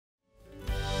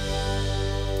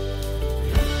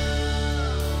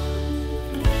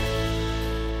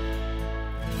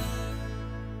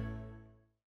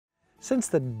Since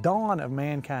the dawn of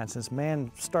mankind, since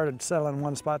man started settling in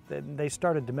one spot, they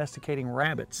started domesticating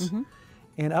rabbits.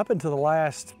 And up until the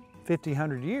last 50,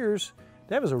 100 years,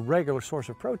 that was a regular source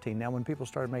of protein. Now, when people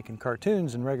started making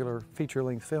cartoons and regular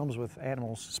feature-length films with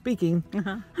animals speaking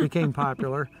became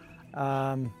popular,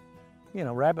 you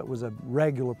know, rabbit was a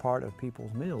regular part of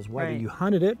people's meals, whether you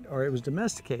hunted it or it was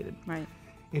domesticated.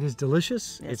 It is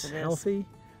delicious, Yes, it's it is. healthy,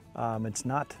 it's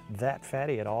not that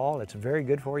fatty at all. It's very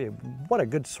good for you. What a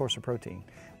good source of protein.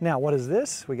 Now, what is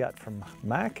this? We got from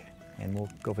Mac, and we'll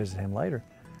go visit him later,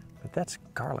 but that's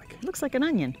garlic. It looks like an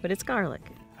onion, but it's garlic.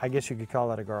 I guess you could call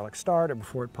that a garlic starter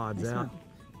before it pods out.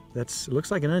 It looks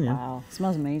like an onion. Wow, it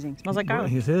smells amazing. It smells like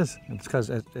garlic. It is. It's because,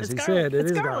 as he garlic. said, it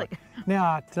It's is garlic.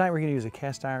 Now, tonight we're going to use a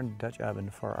cast iron Dutch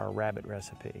oven for our rabbit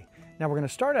recipe. Now, we're going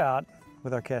to start out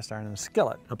with our cast iron in a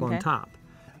skillet up on top.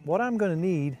 What I'm going to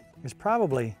need is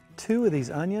probably 2 of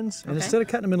these onions. And instead of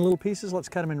cutting them in little pieces, let's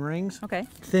cut them in rings.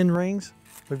 Thin rings.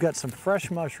 We've got some fresh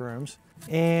mushrooms.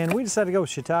 And we decided to go with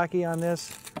shiitake on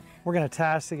this. We're going to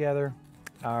toss together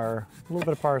a little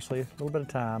bit of parsley, a little bit of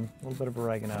thyme, a little bit of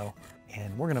oregano,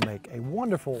 and we're gonna make a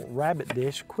wonderful rabbit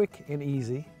dish, quick and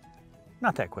easy.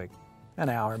 Not that quick, an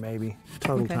hour maybe,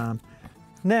 total time.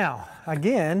 Now,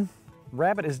 again,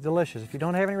 rabbit is delicious. If you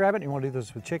don't have any rabbit and you wanna do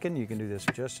this with chicken, you can do this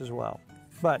just as well.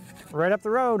 But right up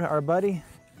the road, our buddy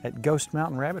at Ghost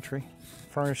Mountain Rabbitry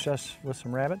furnished us with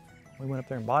some rabbit. We went up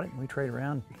there and bought it and we traded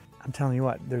around. I'm telling you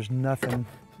what, there's nothing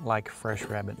like fresh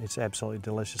rabbit. It's absolutely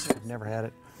delicious. I've never had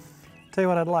it. Tell you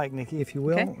what I'd like, Nikki, if you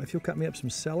will, if you'll cut me up some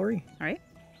celery. All right.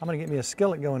 I'm gonna get me a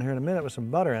skillet going here in a minute with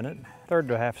some butter in it, 1/3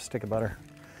 to 1/2 stick of butter.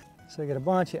 So I got a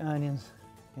bunch of onions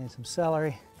and some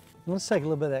celery. And let's take a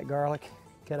little bit of that garlic,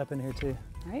 cut up in here too.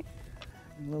 All right.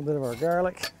 A little bit of our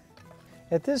garlic.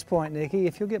 At this point, Nikki,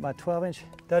 if you'll get my 12-inch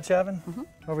Dutch oven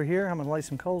over here, I'm gonna lay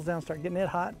some coals down, start getting it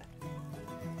hot.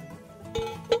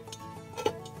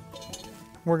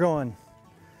 We're going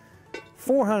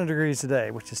 400 degrees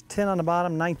today, which is 10 on the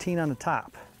bottom, 19 on the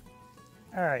top.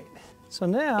 All right, so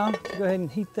now to go ahead and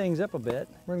heat things up a bit,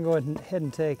 we're gonna go ahead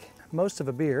and take most of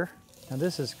a beer. Now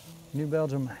this is New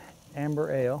Belgium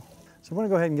Amber Ale. So we're gonna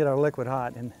go ahead and get our liquid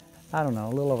hot in, I don't know,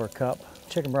 a little over a cup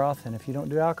chicken broth. And if you don't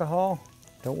do alcohol,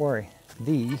 don't worry.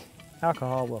 The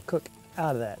alcohol will cook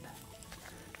out of that.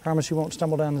 Promise you won't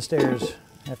stumble down the stairs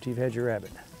after you've had your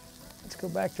rabbit. Let's go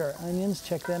back to our onions,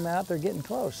 check them out, they're getting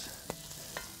close.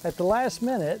 At the last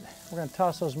minute, we're going to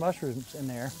toss those mushrooms in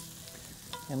there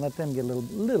and let them get a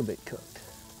little bit cooked.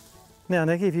 Now,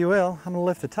 Nikki, if you will, I'm going to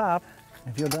lift the top.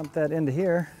 If you'll dump that into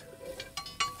here,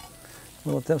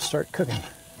 we'll let them start cooking.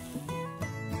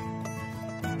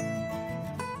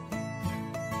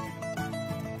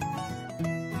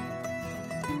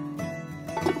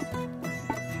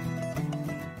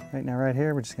 Right now, right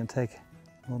here, we're just going to take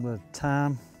a little bit of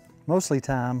thyme, mostly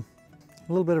thyme,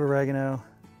 a little bit of oregano,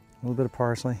 a little bit of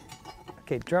parsley.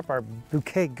 Okay, drop our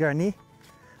bouquet garni.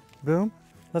 Boom.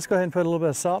 Let's go ahead and put a little bit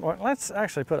of salt. Or let's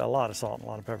actually put a lot of salt and a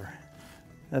lot of pepper.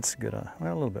 That's good. Well,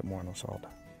 a little bit more than salt.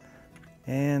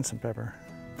 And some pepper.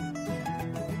 A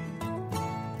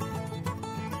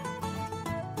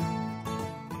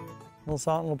little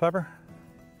salt and a little pepper.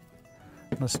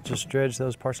 Let's just dredge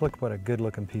those parts. Look what a good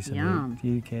looking piece of meat.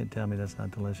 You can't tell me that's not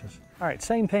delicious. All right,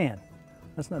 same pan.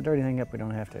 Let's not dirty anything up we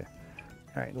don't have to.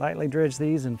 All right, lightly dredge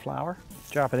these in flour.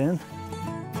 Drop it in.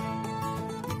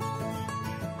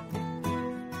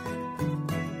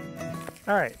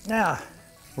 All right, now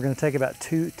we're gonna take about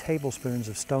 2 tablespoons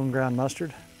of stone ground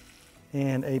mustard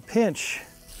and a pinch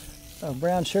of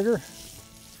brown sugar.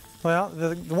 Well,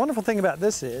 the wonderful thing about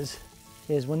this is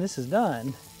when this is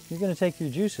done, you're gonna take your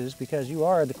juices because you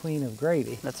are the queen of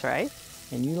gravy. That's right.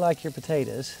 And you like your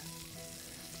potatoes.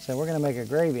 So we're gonna make a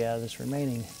gravy out of this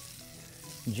remaining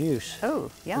juice in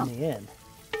the end.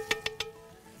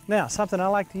 Now, something I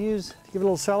like to use to give it a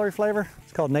little celery flavor,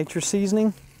 it's called nature's seasoning.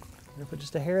 I'm gonna put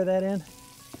just a hair of that in.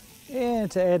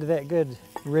 And to add to that good,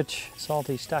 rich,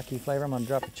 salty, stocky flavor, I'm gonna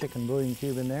drop a chicken bouillon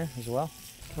cube in there as well.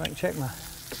 Go back and check my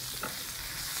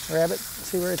rabbit,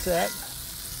 see where it's at.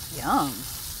 Yum.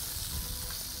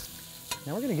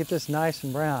 Now we're gonna get this nice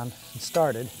and brown and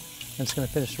started, and it's gonna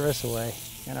finish the rest of the way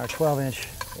in our 12-inch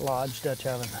Lodge Dutch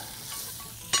oven.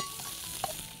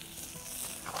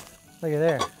 Look at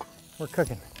there, we're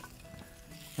cooking.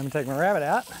 I'm gonna take my rabbit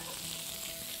out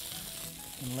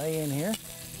and lay in here.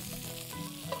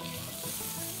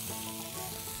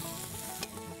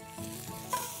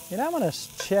 And I'm gonna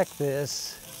check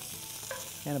this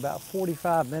in about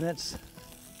 45 minutes,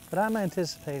 but I'm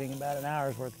anticipating about an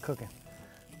hour's worth of cooking.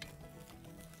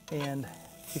 And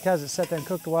because it's sat there and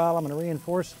cooked a while, I'm gonna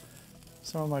reinforce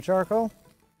some of my charcoal.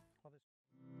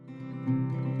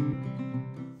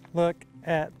 Look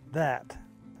at that.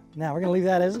 Now we're gonna leave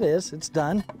that as it is. It's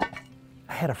done.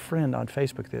 I had a friend on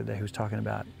Facebook the other day who was talking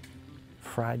about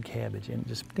fried cabbage and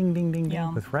just ding, ding, ding,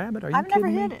 ding with rabbit. Are you kidding me? I've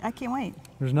never had it. I can't wait.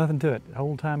 There's nothing to it.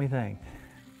 Old-timey thing.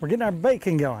 We're getting our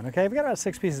bacon going, okay? We got about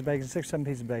 6 pieces of bacon, 6, 7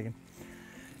 pieces of bacon.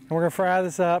 And we're gonna fry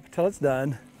this up till it's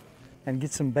done and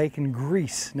get some bacon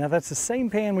grease. Now that's the same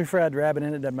pan we fried the rabbit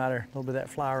in. It doesn't matter. A little bit of that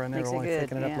flour in there. We'll only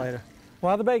thicken it up later.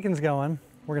 While the bacon's going,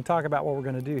 we're gonna talk about what we're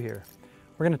gonna do here.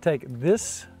 We're gonna take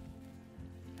this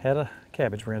head of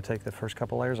cabbage. We're gonna take the first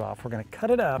couple layers off. We're gonna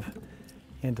cut it up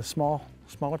into smaller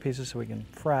pieces so we can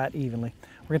fry it evenly.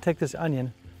 We're gonna take this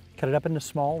onion, cut it up into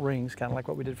small rings, kind of like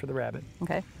what we did for the rabbit.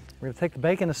 Okay. We're gonna take the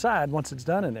bacon aside once it's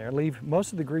done in there, leave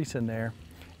most of the grease in there,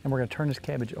 and we're gonna turn this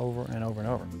cabbage over and over and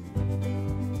over.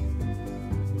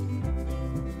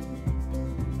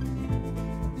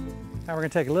 Now we're gonna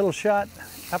take a little shot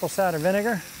apple cider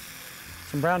vinegar,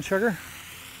 some brown sugar,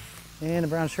 and the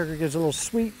brown sugar gives a little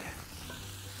sweet.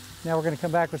 Now we're gonna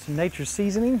come back with some nature's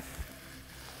seasoning,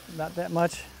 not that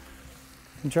much,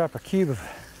 and drop a cube of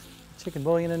chicken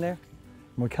bouillon in there.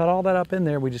 When we cut all that up in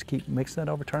there, we just keep mixing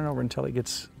that over, turning it over until it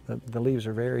gets, the leaves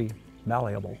are very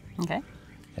malleable. Okay.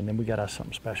 And then we got us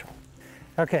something special.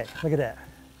 Okay, look at that.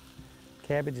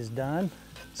 Cabbage is done.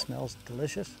 It smells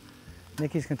delicious.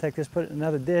 Nikki's gonna take this, put it in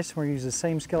another dish. We're gonna use the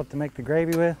same skillet to make the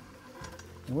gravy with.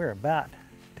 And we're about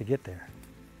to get there.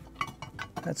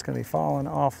 That's gonna be falling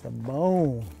off the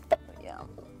bone. Yeah.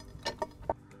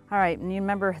 All right, and you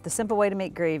remember the simple way to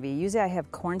make gravy. Usually I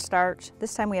have cornstarch.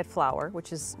 This time we had flour,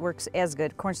 which works as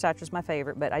good. Cornstarch is my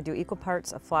favorite, but I do equal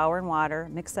parts of flour and water,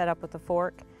 mix that up with a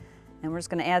fork, and we're just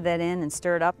gonna add that in and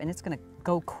stir it up, and it's gonna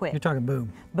go quick. You're talking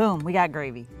boom. Boom, we got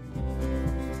gravy.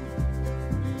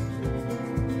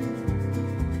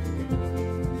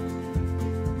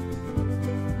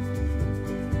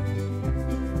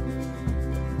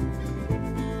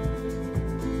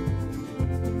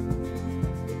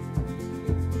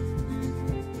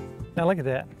 Now look at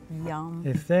that. Yum.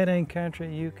 If that ain't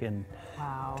country, you can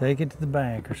Wow. take it to the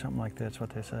bank or something like that. That's what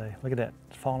they say. Look at that.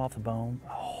 It's falling off the bone.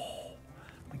 Oh,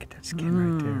 look at that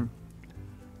skin right there.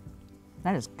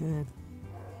 That is good.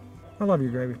 I love your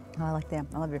gravy. Oh, I like that.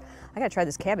 I love your. I gotta try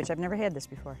this cabbage. I've never had this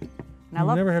before. And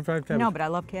You've never had fried cabbage? No, but I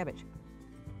love cabbage.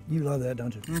 You love that,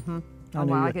 don't you? Mm-hmm. Oh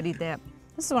wow, I could eat that.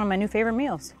 This is one of my new favorite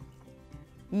meals.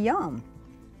 Yum.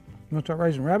 You want to start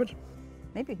raising rabbits?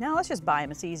 Maybe. No, let's just buy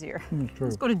them. It's easier. True.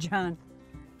 Let's go to John.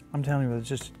 I'm telling you, it's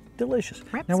just delicious.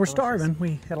 Rabbit's Now we're delicious. starving.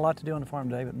 We had a lot to do on the farm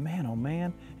today, but man, oh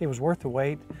man, it was worth the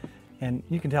wait. And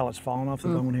you can tell it's falling off the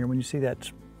bone here when you see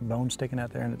that bone sticking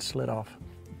out there and it's slid off.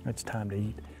 It's time to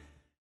eat.